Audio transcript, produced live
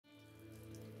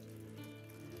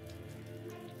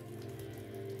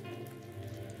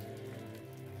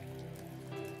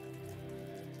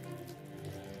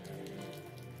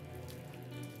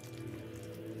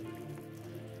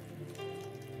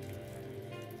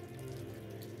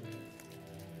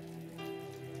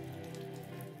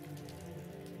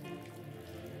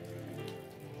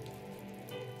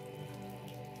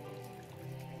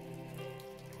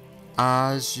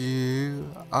as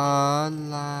you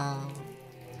allow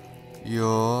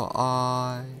your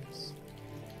eyes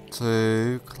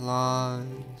to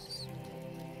close.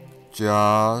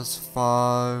 Just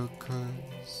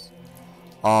focus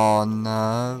on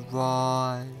the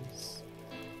rise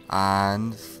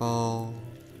and fall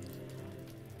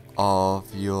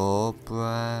of your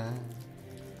breath,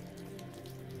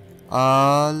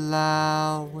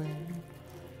 allowing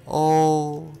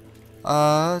all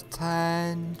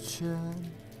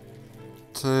attention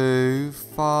to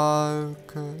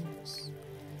focus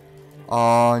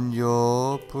on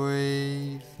your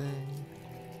breathing,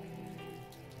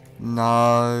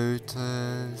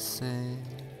 noticing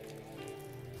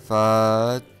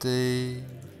the deep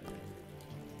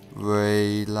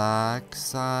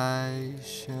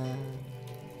relaxation,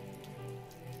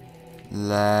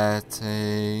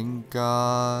 letting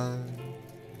go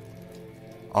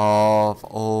of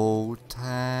all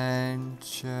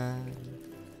tension,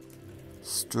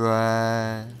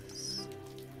 stress,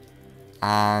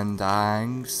 and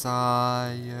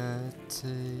anxiety,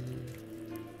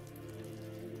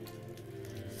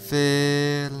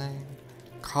 feeling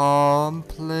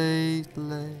completely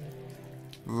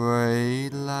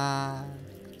relaxed.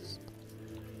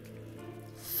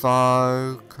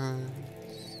 Focus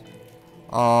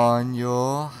on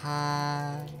your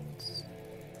hands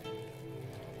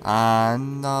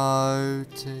and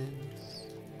notice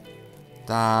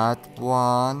that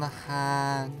one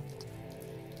hand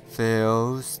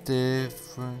feels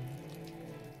different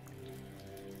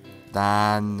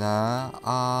than the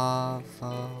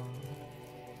other,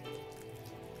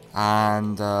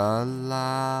 and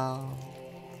allow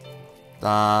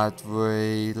that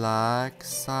relaxation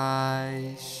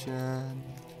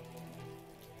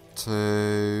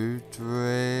to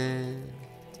drift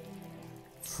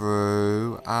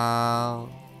throughout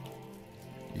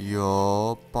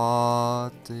your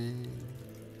body,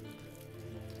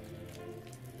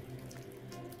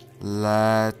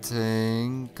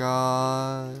 letting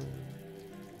go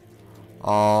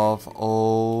of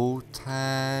all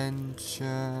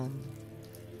tension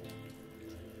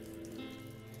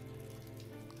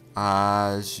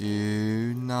as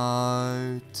you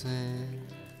notice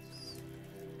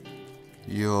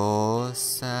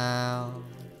yourself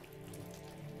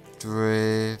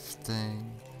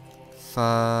drifting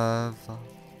further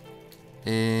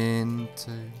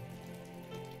into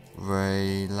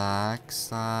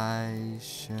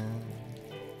relaxation.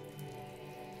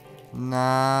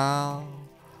 Now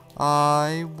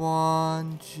I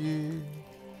want you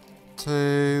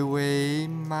to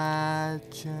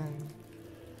imagine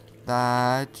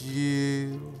that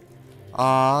you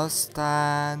are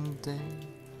standing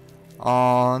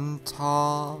on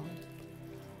top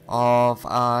of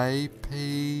a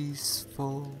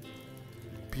peaceful,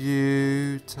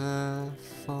 beautiful,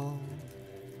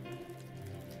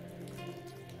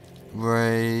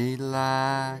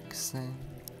 relaxing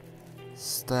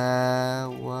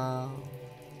stairwell,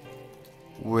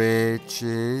 which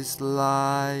is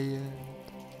layered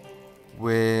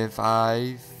with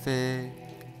a thick,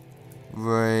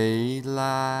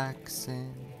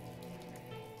 relaxing,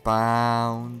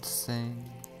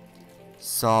 bouncing,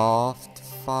 soft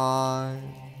foam,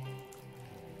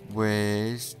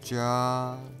 which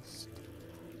just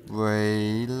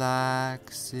relaxes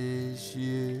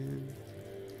you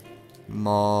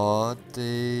more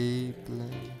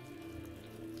deeply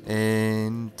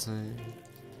into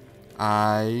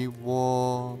a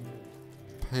warm,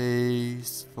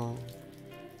 peaceful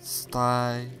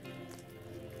state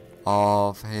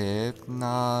of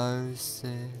hypnosis.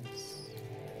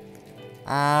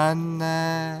 And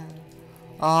there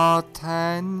are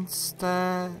 10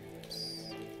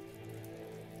 steps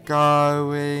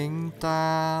going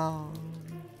down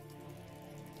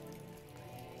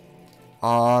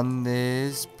on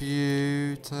this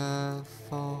beautiful,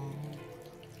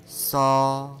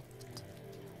 soft,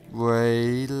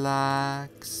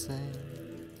 relaxing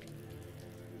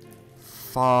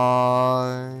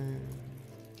foam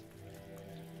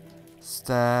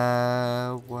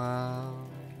stairwell.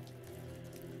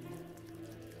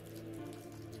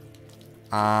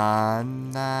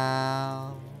 And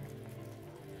now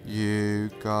you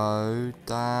go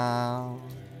down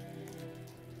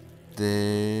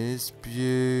this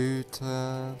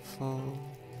beautiful,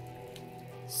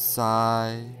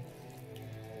 safe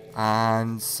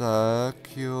and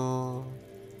secure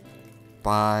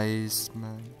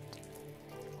basement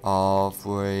of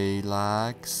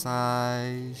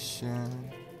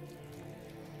relaxation,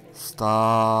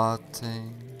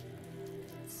 starting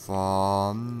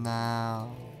from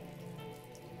now.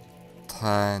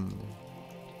 10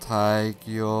 take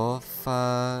your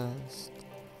first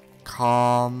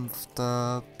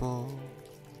comfortable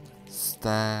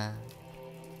step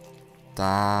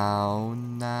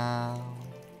down now,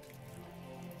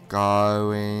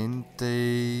 going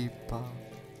deeper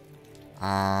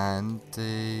and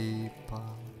deeper.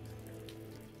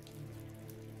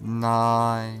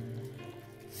 9.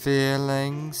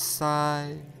 Feeling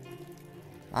safe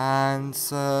and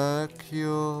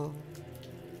secure,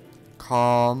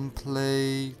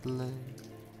 completely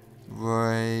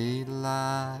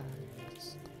relaxed,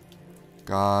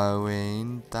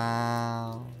 going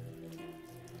down,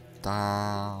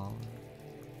 down,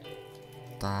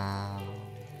 down.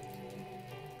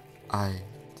 8.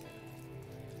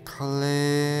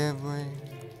 Clearing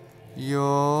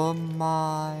your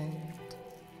mind,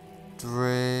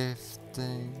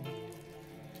 drifting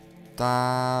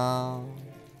down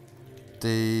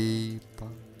deeper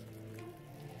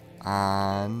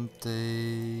and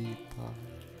deeper.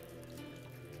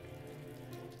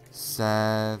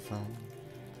 7.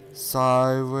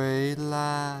 So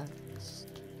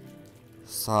relaxed,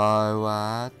 so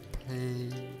at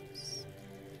peace,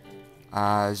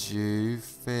 as you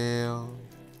feel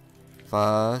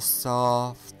the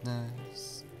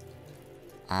softness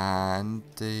and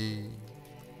deep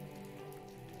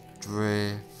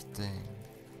drifting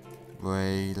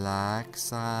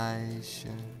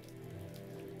relaxation.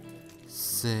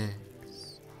 6.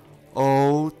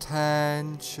 All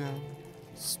tension,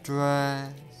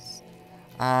 stress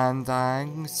and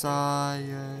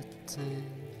anxiety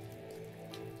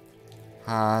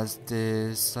has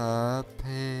disappeared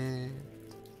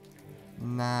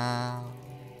now,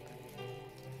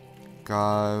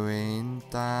 going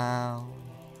down,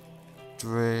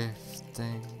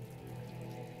 drifting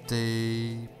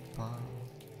deeper.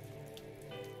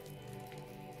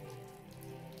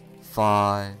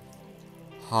 5.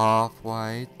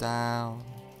 Halfway down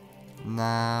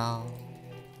now,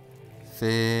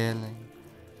 feeling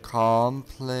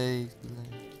completely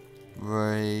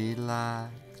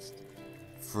relaxed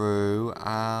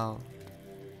throughout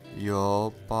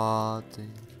your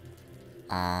body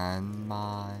and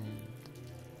mind.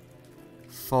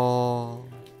 4.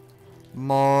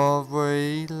 More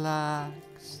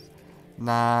relaxed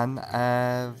than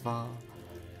ever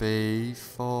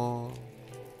before,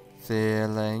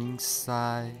 feeling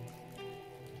safe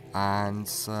and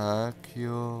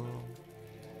secure.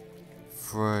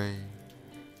 3.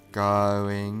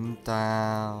 Going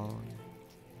down,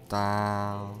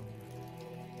 down,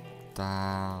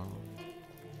 down,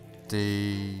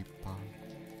 deeper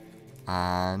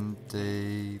and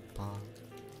deeper.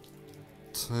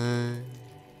 2.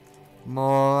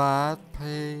 More at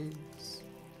peace,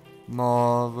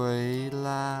 more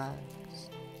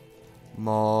relaxed,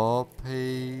 more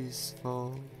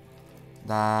peaceful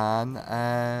than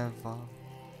ever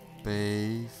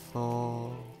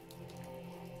before.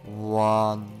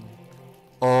 1.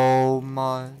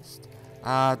 Almost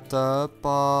at the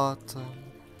bottom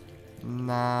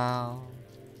now.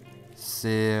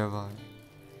 0.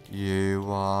 You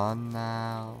are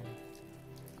now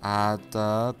at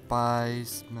the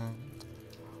basement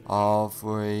of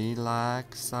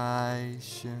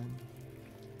relaxation,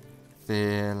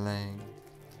 feeling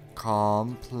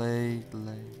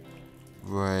completely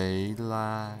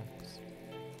relaxed.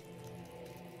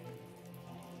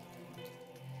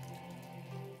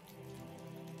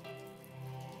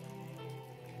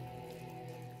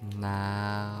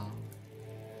 Now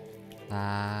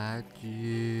that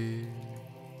you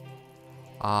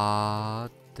are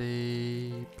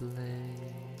deeply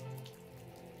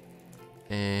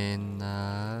in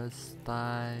a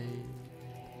state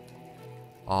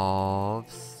of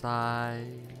safe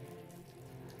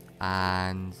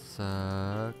and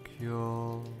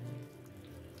secure,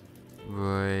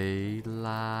 relaxing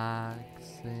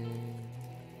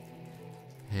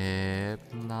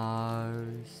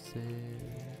hypnosis,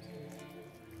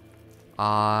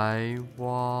 I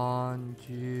want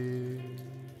you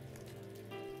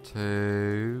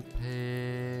to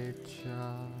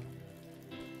picture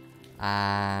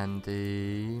and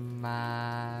imagine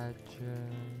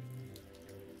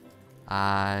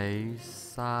a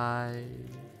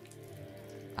safe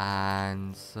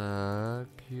and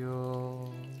secure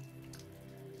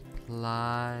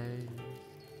place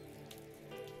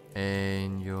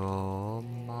in your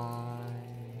mind.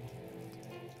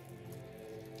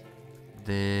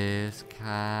 This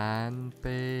can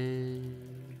be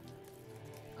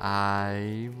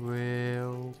a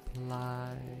real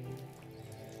place,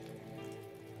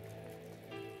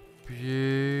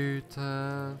 beautiful,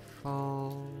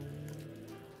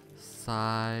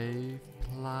 safe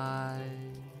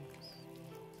place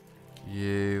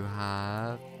you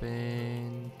have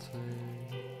been to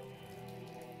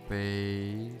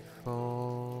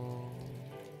before,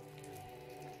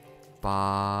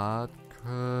 but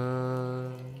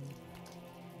could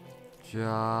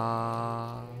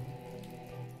just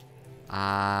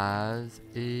as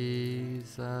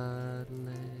easily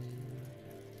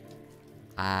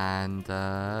and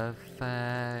effectively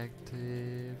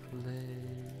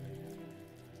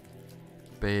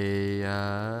be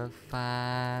a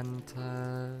fantasy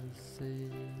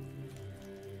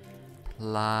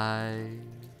place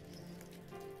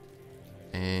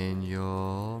in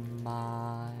your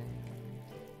mind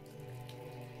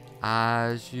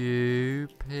as you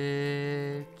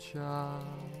picture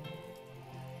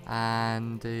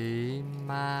and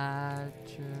imagine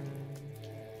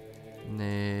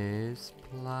this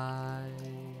place.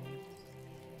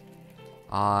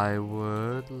 I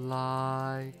would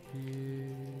like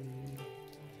you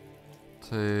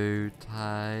to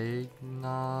take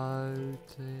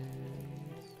notice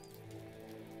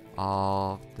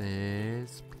of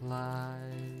this place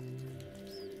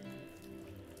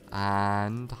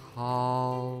and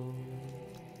hold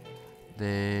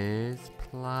this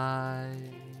place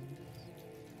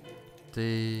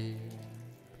deep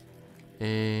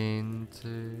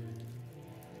into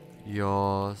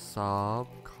your subconscious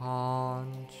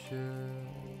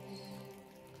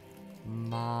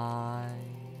mind,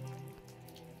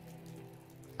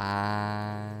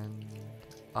 and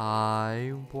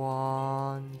I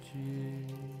want you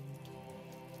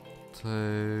to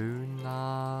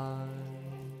know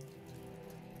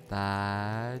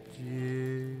that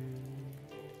you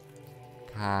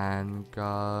can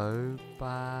go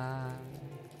back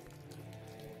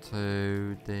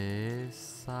to this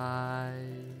safe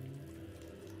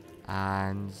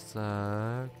and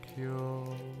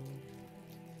secure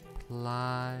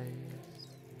place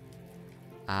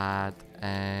at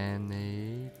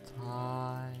any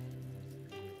time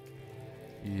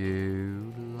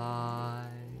you like,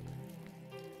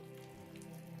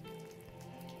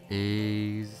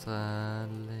 easily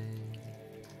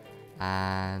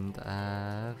and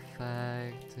effectively.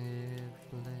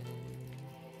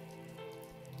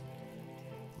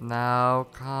 Now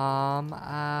come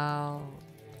out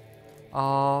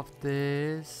of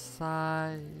this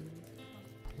safe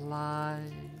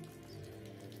place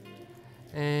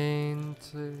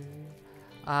into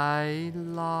a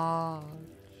large,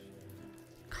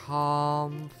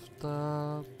 comfortable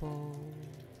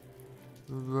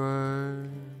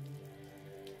room,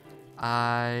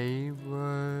 a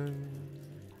room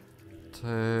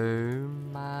to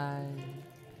make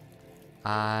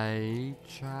a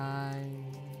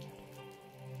change,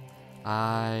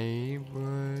 a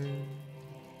room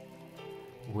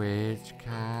which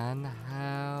can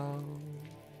help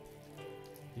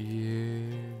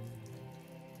you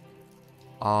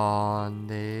on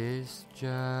this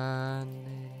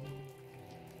journey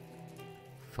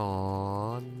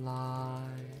for life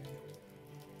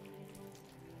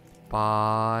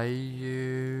by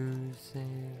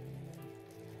using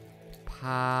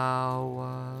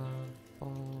powerful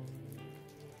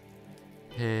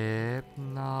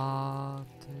hypnotic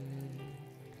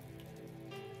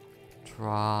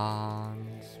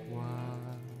trance work,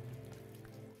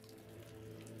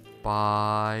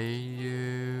 by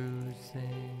using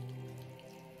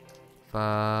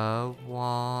the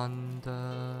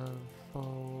wonderful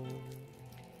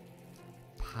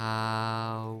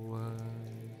powers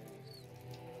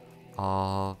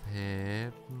of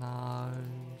hypnosis.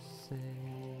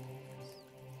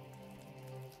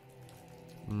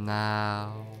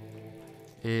 Now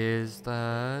is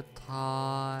the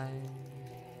time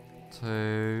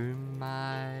to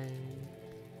make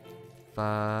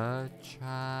the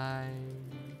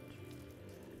change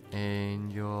in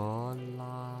your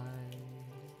life.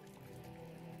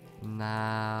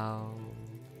 Now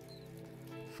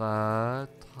the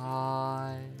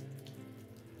time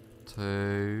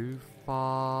to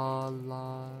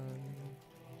follow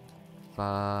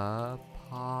the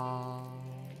path,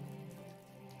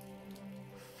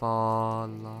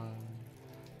 follow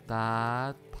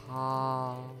that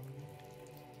path,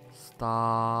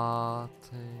 starting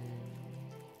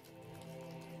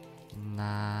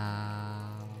now.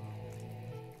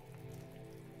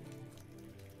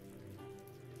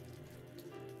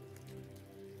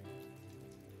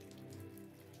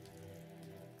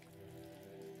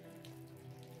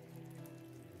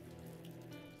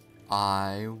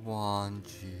 I want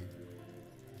you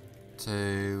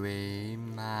to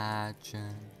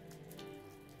imagine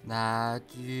that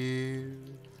you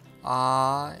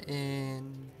are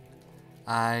in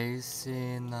a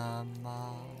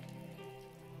cinema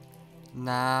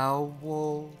Now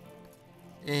walk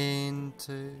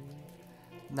into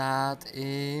that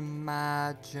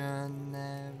imaginary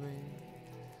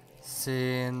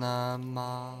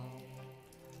cinema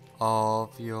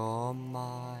of your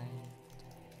mind.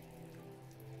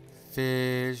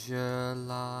 Visualize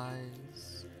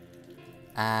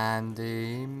and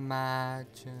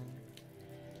imagine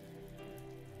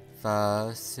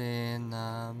the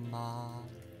cinema.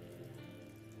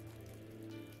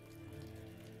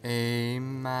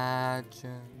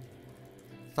 Imagine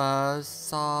the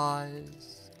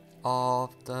size of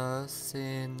the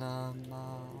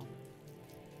cinema,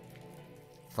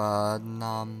 the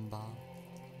number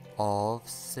of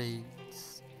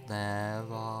seats there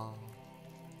are,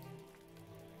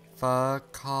 the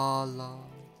color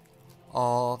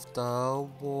of the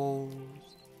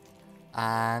walls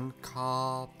and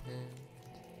carpet,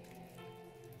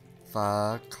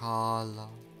 the color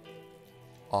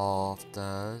of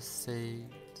the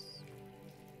seats,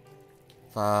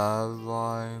 the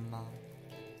aroma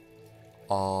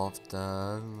of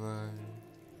the room,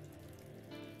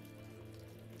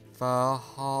 the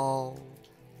whole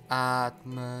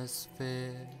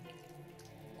atmosphere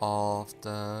of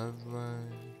the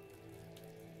room.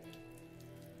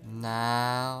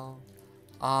 Now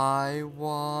I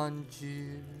want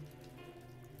you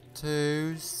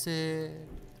to sit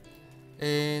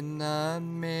in the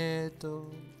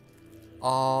middle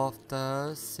of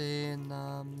the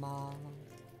cinema,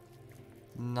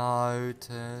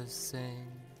 noticing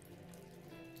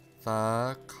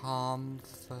the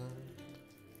comfort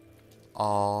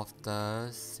of the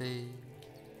seat.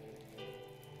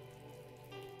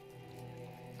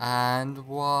 And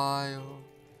while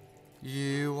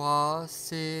you are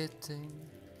sitting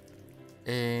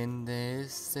in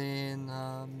this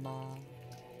cinema,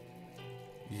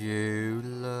 you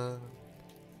look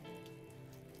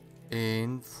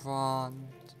in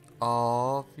front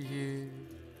of you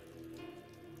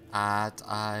at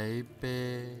a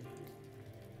big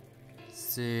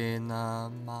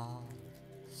cinema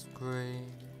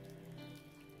screen,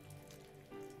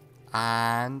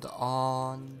 and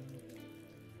on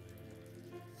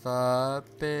the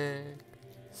big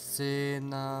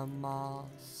cinema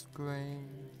screen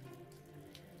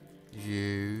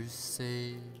you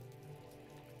see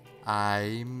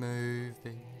a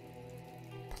movie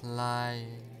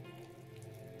playing.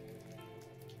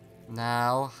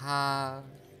 Now have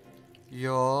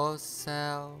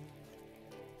yourself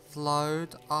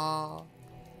float up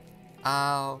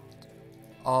out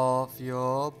of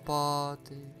your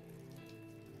body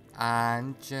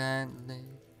and gently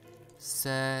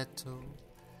settle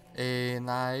in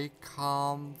a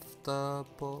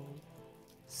comfortable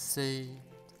seat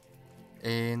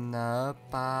in the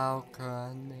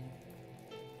balcony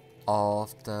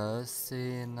of the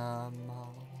cinema,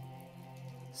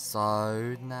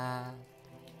 so that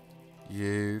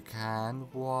you can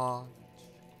watch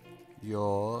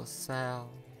yourself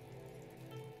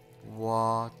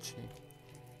watching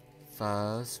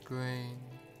the screen.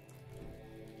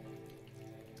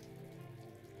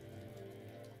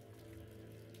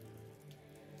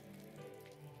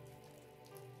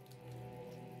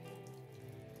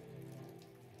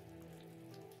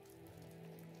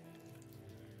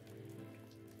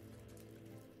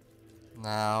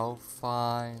 Now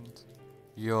find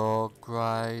your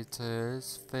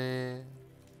greatest fear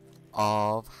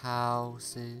of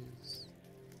houses.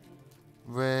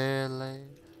 Really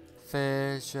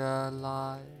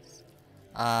visualize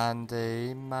and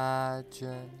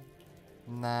imagine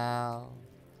now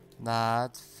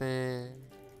that fear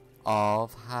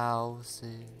of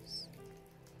houses.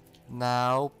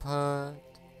 Now put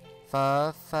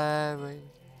the very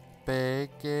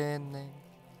beginning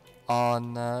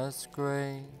on the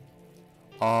screen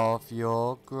of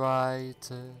your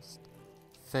greatest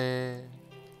fear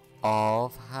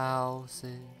of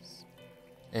houses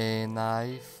in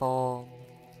a form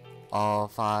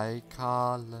of a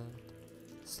colored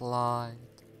slide.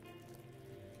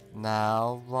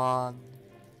 Now run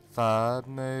the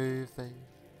movie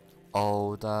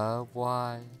all the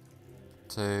way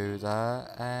to the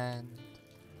end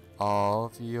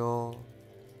of your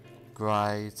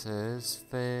greatest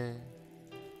fear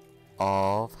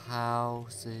of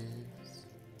houses.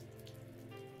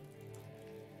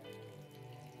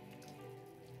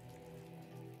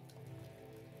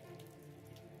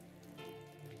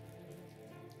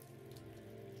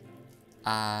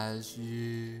 As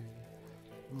you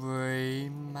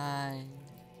remain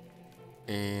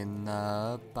in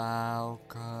the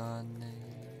balcony,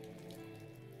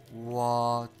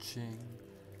 watching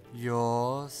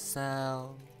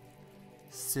yourself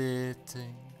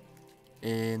sitting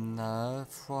in the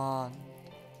front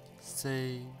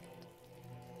seat,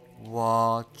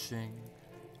 watching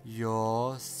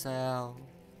yourself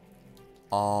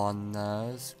on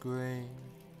the screen.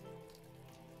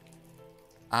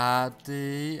 At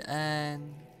the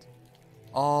end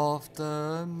of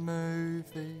the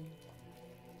movie,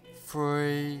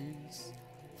 freeze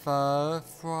the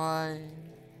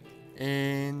frame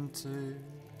into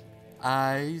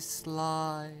a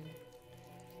slide,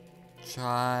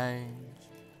 change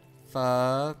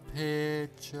the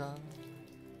picture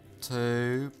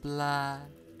to black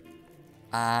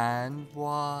and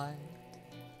white,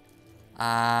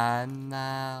 and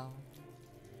now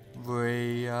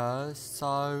reassociate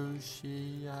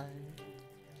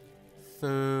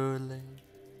fully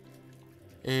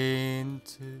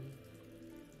into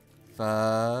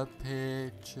the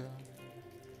picture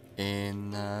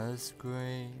in the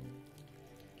screen.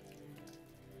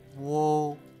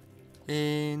 Walk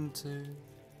into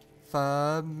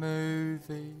the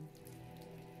movie,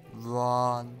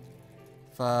 run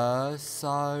the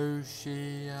associated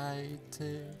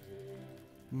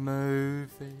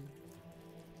movie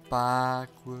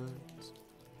backwards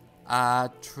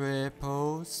at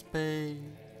triple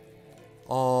speed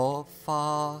or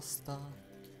faster,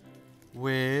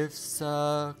 with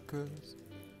circus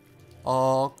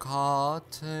or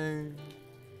cartoon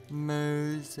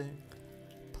music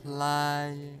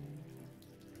playing,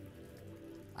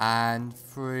 and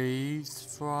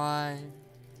freeze frame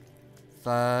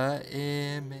the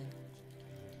image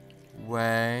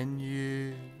when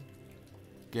you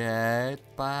get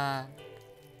back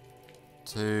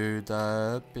to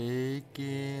the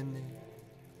beginning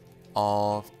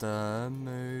of the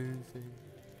movie.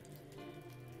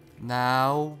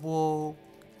 Now walk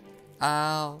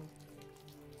out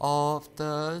of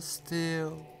the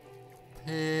still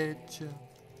picture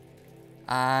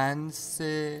and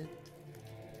sit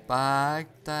back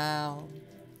down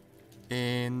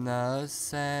in the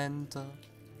center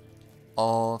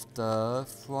of the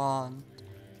front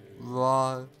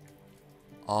row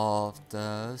of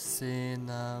the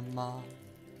cinema.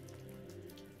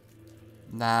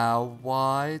 Now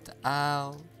white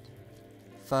out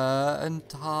the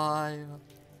entire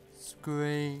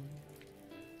screen,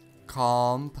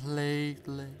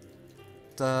 completely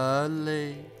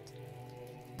delete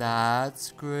that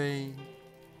screen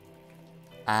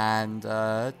and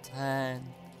attend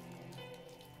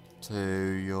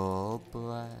to your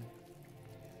breath.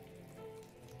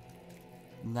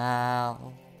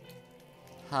 Now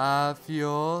have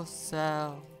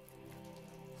yourself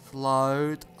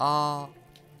float up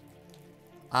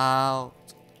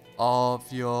out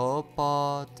of your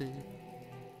body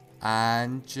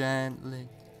and gently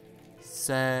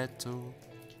settle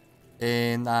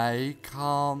in a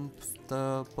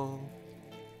comfortable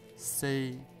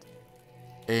seat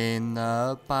in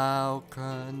the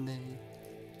balcony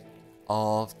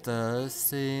of the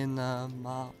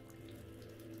cinema,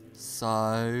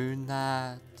 so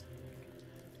that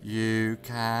you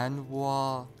can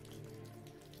watch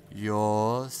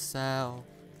yourself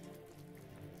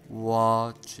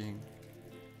watching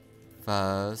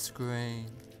the screen.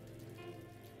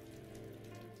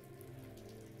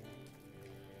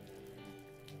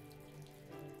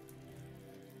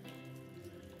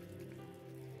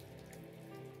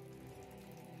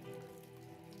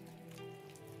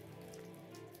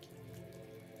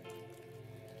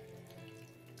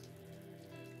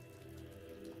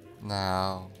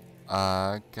 Now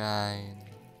again,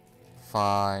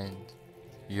 find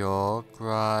your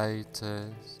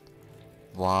greatest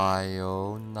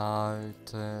while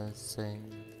noticing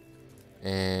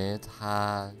it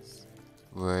has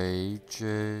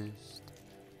reduced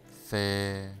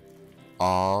fear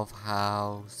of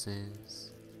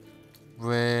houses.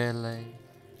 Really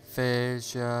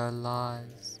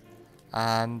visualize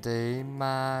and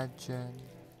imagine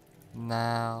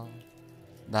now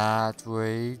that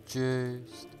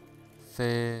reduced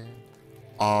fear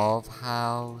of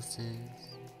houses.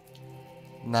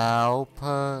 Now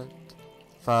put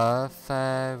the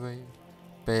very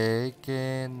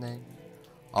beginning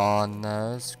on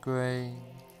the screen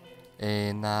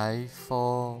in a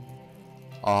form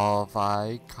of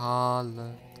a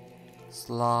colored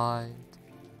slide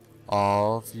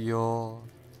of your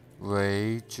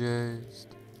reduced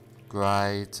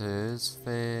greatest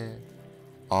fear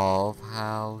of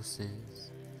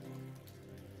houses.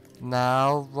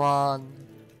 Now run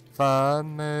the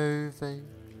movie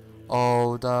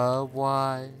all the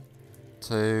way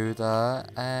to the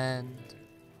end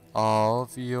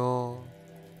of your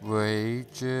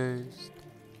reduced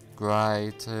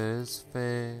greatest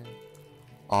fear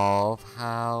of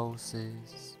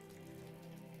houses.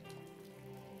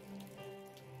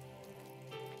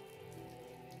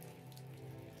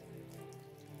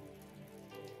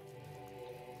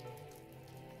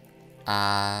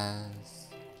 as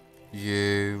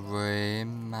you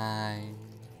remain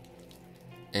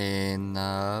in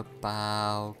the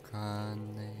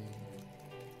balcony,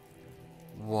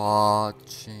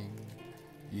 watching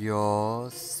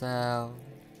yourself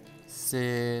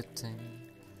sitting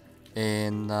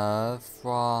in the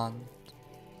front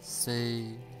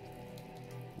seat,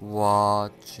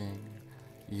 watching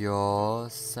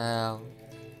yourself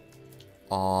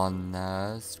on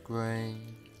the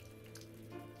screen.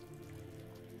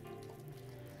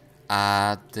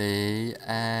 At the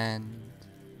end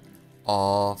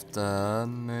of the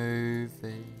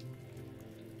movie,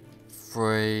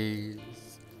 freeze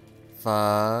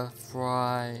the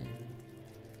frame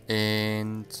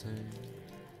into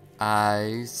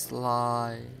a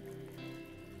slide,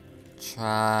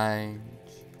 change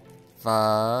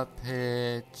the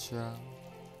picture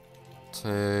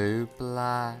to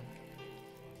black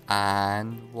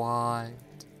and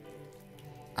white,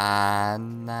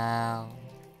 and now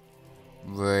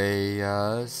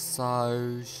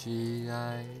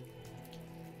reassociate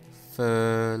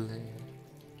fully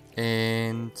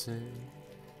into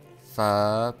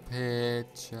the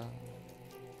picture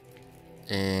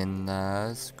in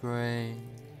the screen.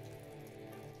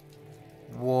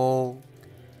 Walk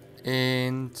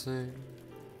into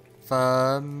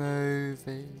the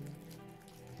movie,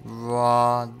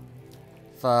 run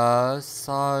the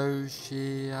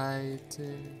associated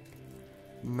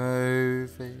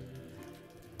movie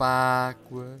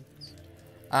backwards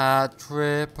at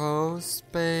triple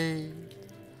speed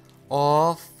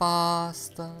or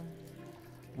faster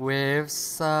with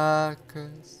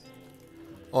circus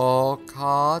or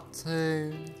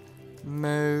cartoon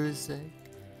music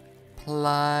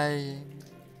playing,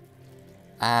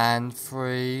 and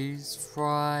freeze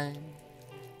frame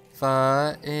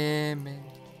the image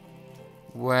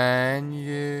when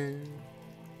you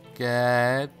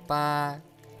get back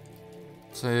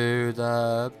to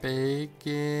the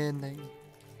beginning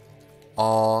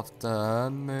of the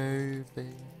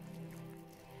movie.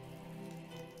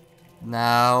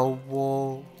 Now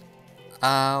walk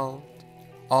out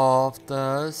of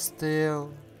the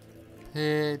still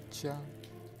picture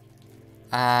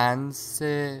and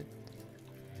sit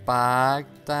back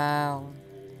down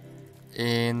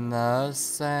in the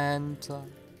center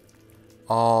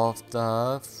of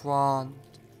the front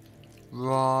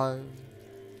row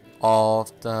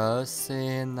of the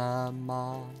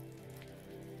cinema.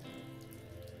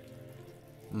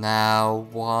 Now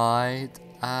wide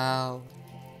out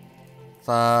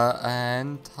the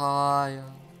entire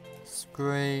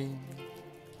screen,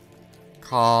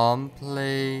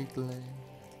 completely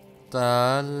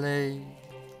delete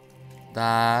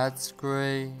that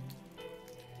screen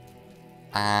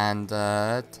and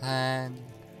attend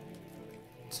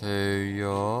to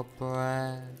your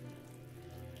breath.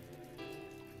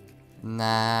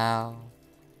 Now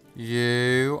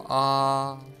you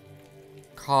are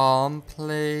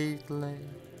completely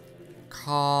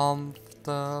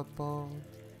comfortable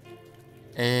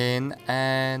in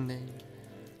any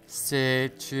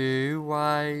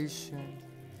situation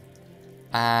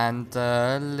and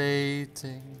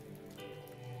deleting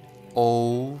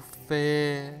all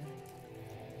fear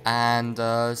and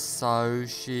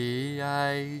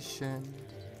association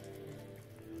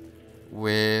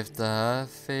with the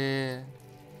fear,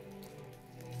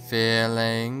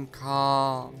 feeling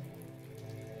calm,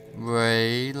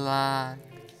 relaxed,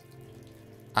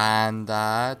 and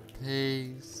at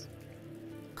peace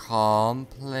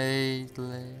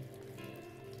completely,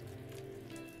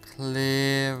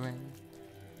 clearing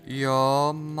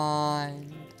your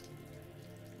mind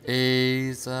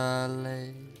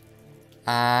easily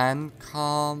and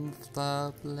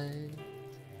comfortably.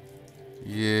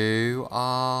 You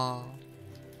are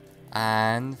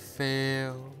and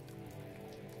feel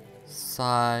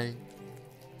safe,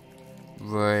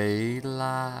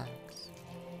 relaxed,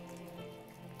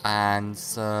 and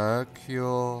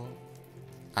secure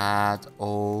at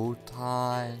all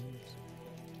times,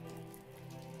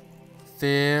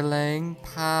 feeling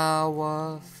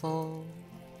powerful,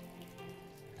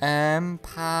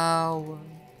 empowered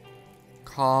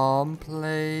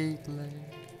completely,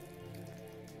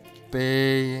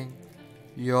 being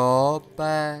your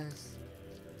best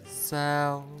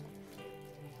self.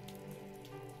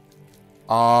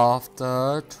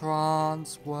 After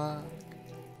trance work,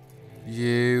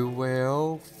 you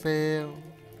will feel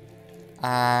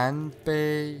and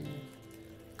be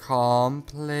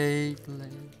completely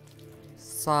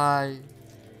safe,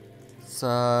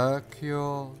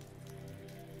 secure,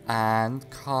 and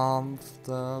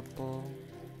comfortable.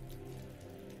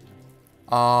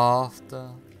 After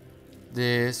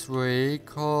this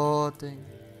recording,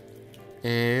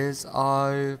 is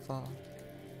over,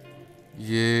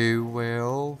 you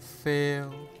will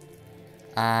feel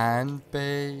and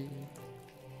be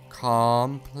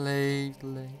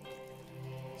completely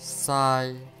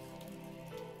safe,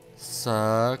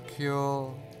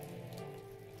 secure,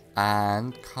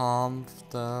 and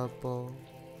comfortable.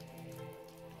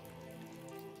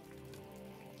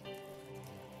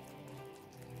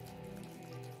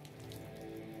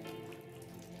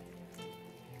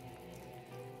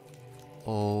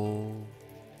 All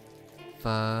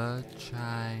the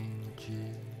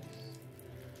changes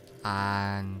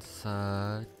and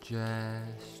suggestions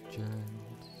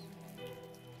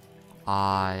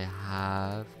I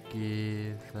have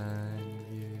given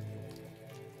you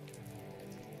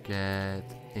get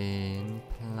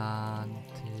implanted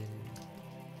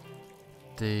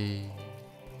deep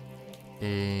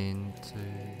into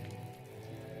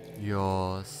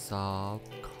your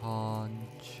subconscious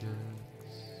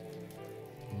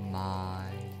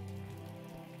mind.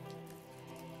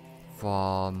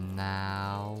 From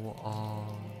now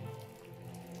on,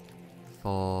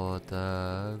 for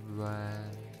the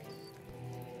rest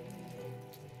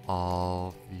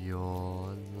of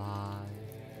your life,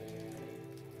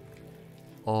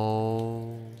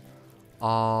 all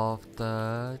of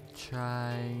the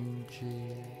changes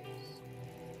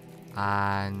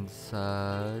and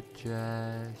suggestions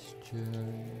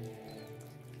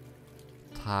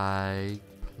take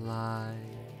place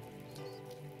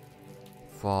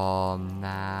from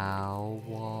now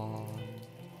on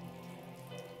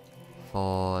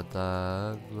for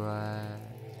the rest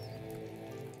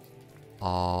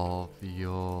of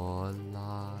your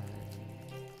life.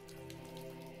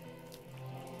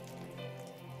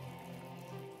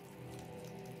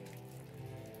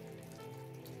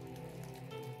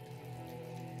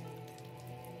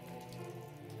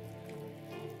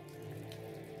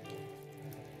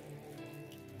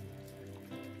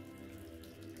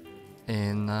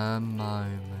 In a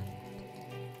moment,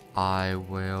 I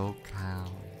will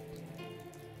count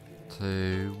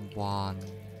to 1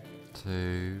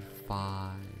 to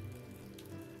 5,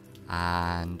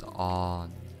 and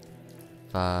on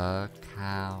the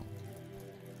count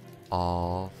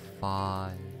of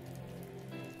 5,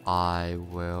 I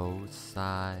will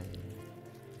say,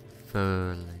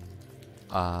 fully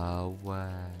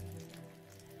aware.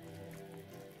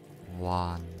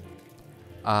 1.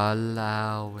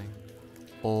 Allowing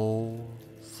all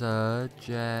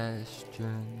suggestions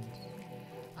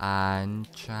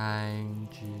and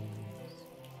changes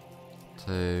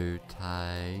to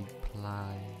take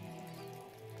place.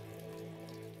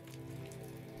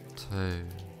 2.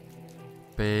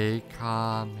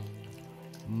 Becoming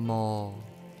more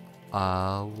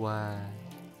aware.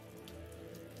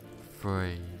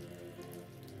 3.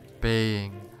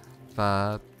 Being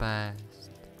the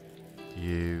best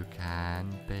you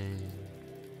can be.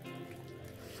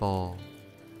 4.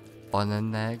 On the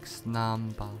next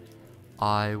number,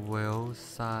 I will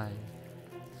say,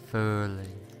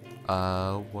 fully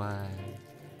aware.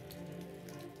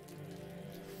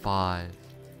 5.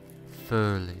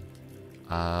 Fully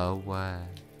aware.